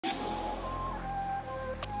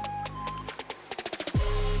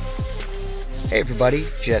Hey everybody,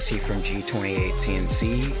 Jesse from G28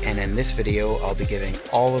 CNC, and in this video I'll be giving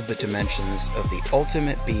all of the dimensions of the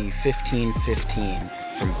Ultimate B 1515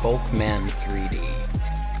 from Bulkman 3D.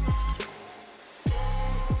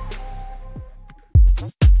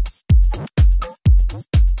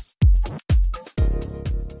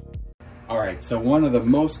 Alright, so one of the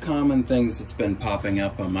most common things that's been popping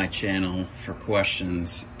up on my channel for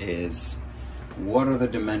questions is what are the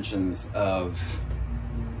dimensions of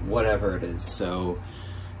whatever it is. So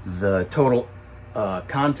the total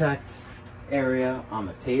contact area on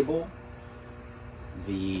the table,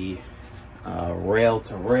 the rail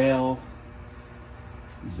to rail,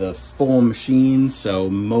 the full machine, so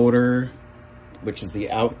motor, which is the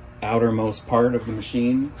outermost part of the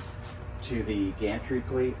machine, to the gantry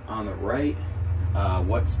plate on the right,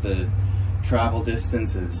 what's the travel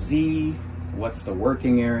distance of Z, what's the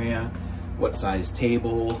working area, what size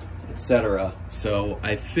table, etc. So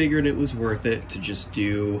I figured it was worth it to just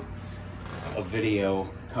do a video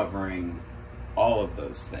covering all of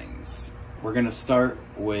those things. We're going to start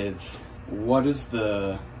with what is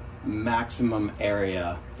the maximum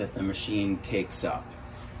area that the machine takes up,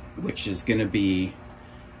 which is going to be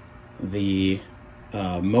the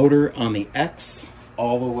motor on the X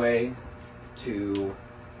all the way to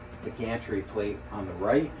the gantry plate on the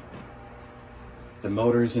right, the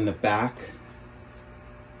motors in the back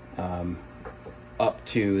up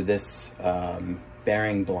to this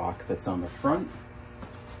bearing block that's on the front,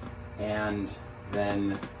 and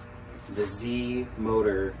then the Z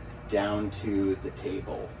motor down to the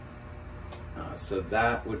table. So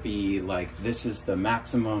that would be like, this is the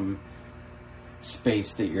maximum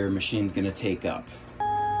space that your machine's going to take up.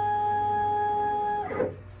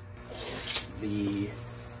 The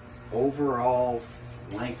overall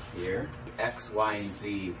length here, X, Y, and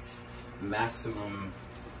Z maximum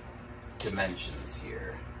dimensions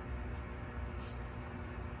here.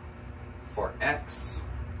 For X,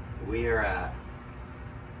 we are at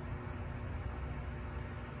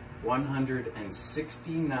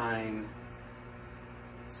 169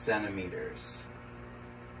 centimeters.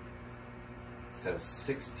 So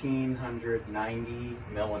 1690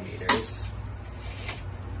 millimeters.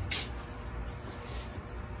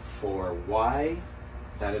 For Y,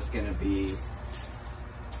 that is going to be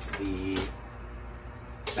the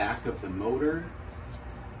back of the motor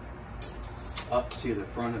up to the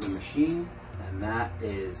front of the machine, and that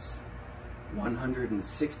is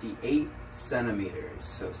 168 centimeters,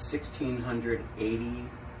 so 1680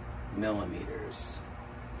 millimeters.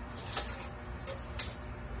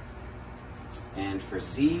 And for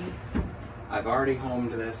Z, I've already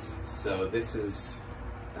homed this, so this is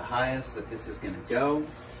the highest that this is going to go,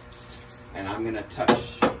 and I'm going to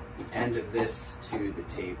touch the end of this to the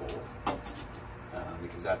table,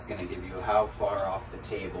 because that's going to give you how far off the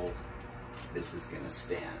table this is going to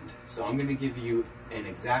stand. So I'm going to give you an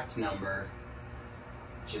exact number.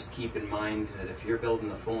 Just keep in mind that if you're building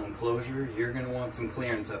the full enclosure, you're going to want some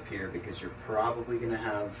clearance up here, because you're probably going to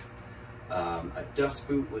have a dust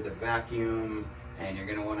boot with a vacuum, and you're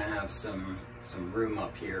going to want to have some room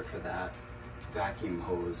up here for that vacuum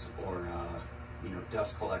hose or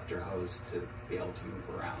dust collector hose to be able to move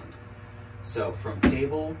around. So from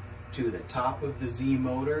table to the top of the Z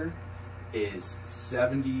motor is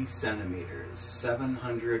 70 centimeters,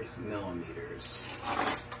 700 millimeters.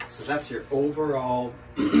 So that's your overall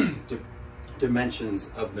dimensions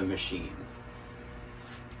of the machine.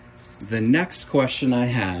 The next question I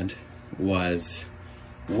had was,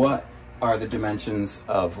 what are the dimensions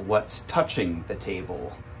of what's touching the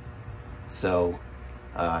table? So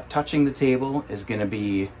touching the table is going to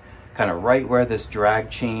be kind of right where this drag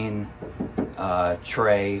chain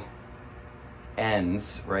tray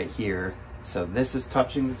ends, right here. So this is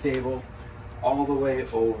touching the table all the way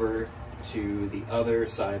over to the other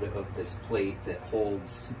side of this plate that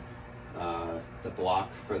holds the block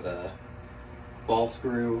for the ball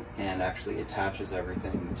screw and actually attaches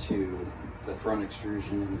everything to the front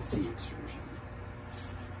extrusion and the C extrusion.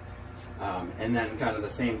 And then kind of the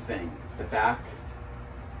same thing, the back,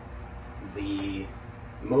 the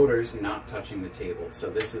motor's not touching the table. So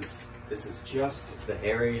this is just the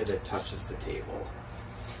area that touches the table.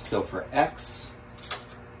 So for X,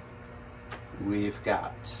 we've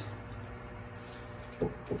got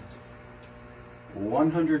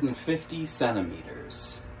 150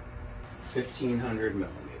 centimeters, 1500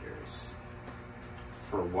 millimeters.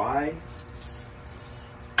 For Y,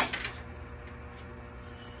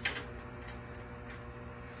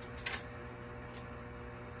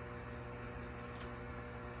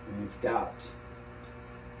 we've got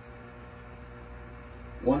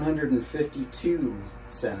 152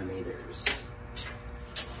 centimeters.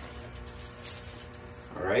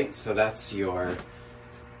 All right, so that's your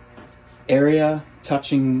area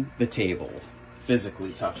touching the table,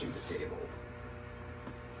 physically touching the table.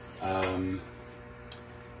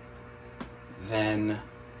 Then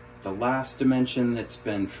the last dimension that's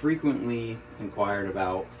been frequently inquired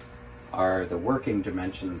about are the working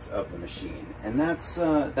dimensions of the machine, and that's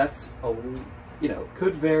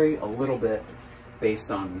could vary a little bit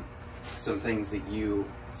based on some things that you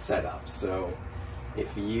set up. So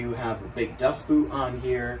if you have a big dust boot on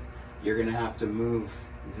here, you're going to have to move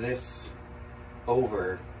this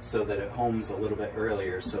over so that it homes a little bit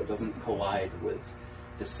earlier so it doesn't collide with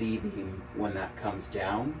the C-beam when that comes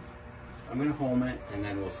down. I'm going to home it, and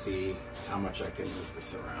then we'll see how much I can move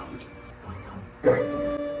this around.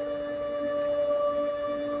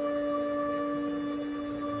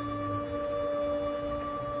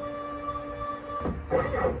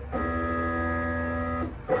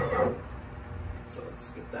 So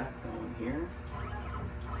let's get that going here.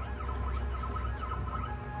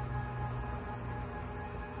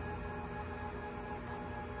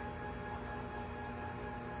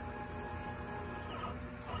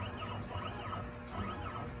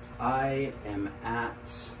 I am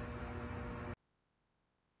at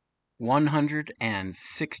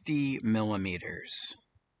 160 millimeters.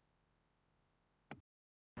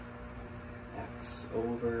 X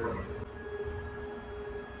over.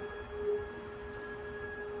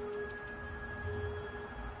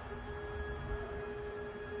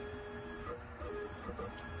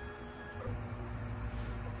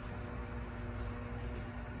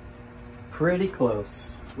 Pretty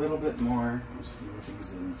close. A little bit more. Just move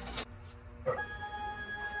these in.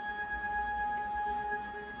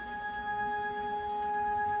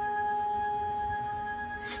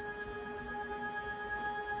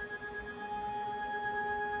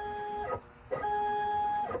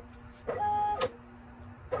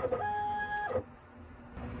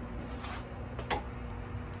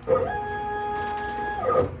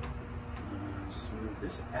 Just move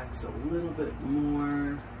this X a little bit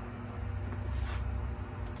more.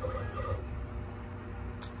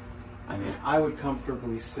 I mean, I would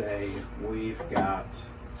comfortably say we've got,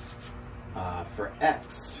 for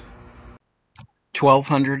X,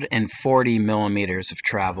 1,240 millimeters of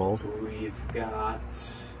travel. We've got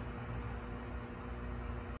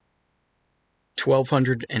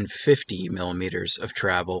 1,250 millimeters of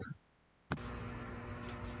travel.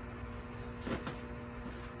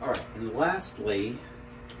 All right, and lastly,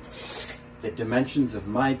 the dimensions of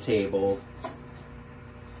my table.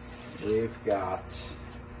 We've got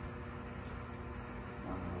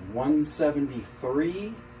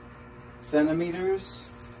 173 centimeters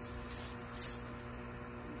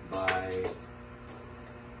by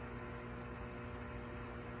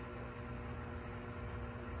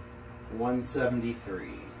 173.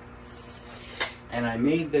 And I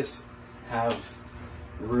made this have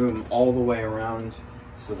room all the way around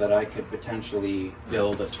so that I could potentially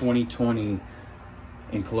build a 2020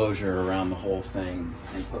 enclosure around the whole thing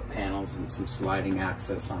and put panels and some sliding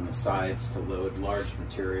access on the sides to load large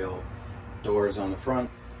material, doors on the front.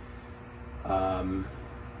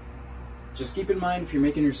 Just keep in mind if you're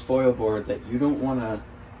making your spoil board that you don't want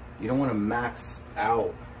to max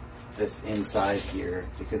out this inside here,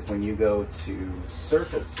 because when you go to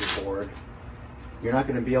surface your board, you're not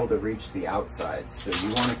going to be able to reach the outside. So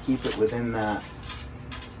you want to keep it within that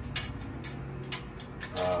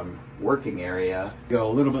working area. Go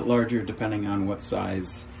a little bit larger depending on what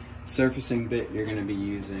size surfacing bit you're going to be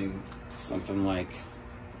using. Something like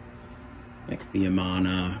the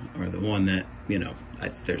Amana, or the one that,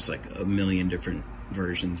 there's like a million different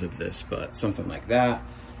versions of this, but something like that.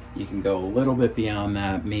 You can go a little bit beyond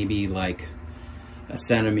that, maybe like a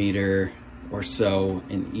centimeter or so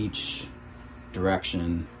in each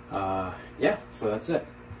direction. Yeah, so that's it.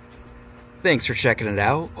 Thanks for checking it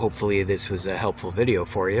out. Hopefully this was a helpful video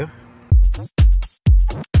for you.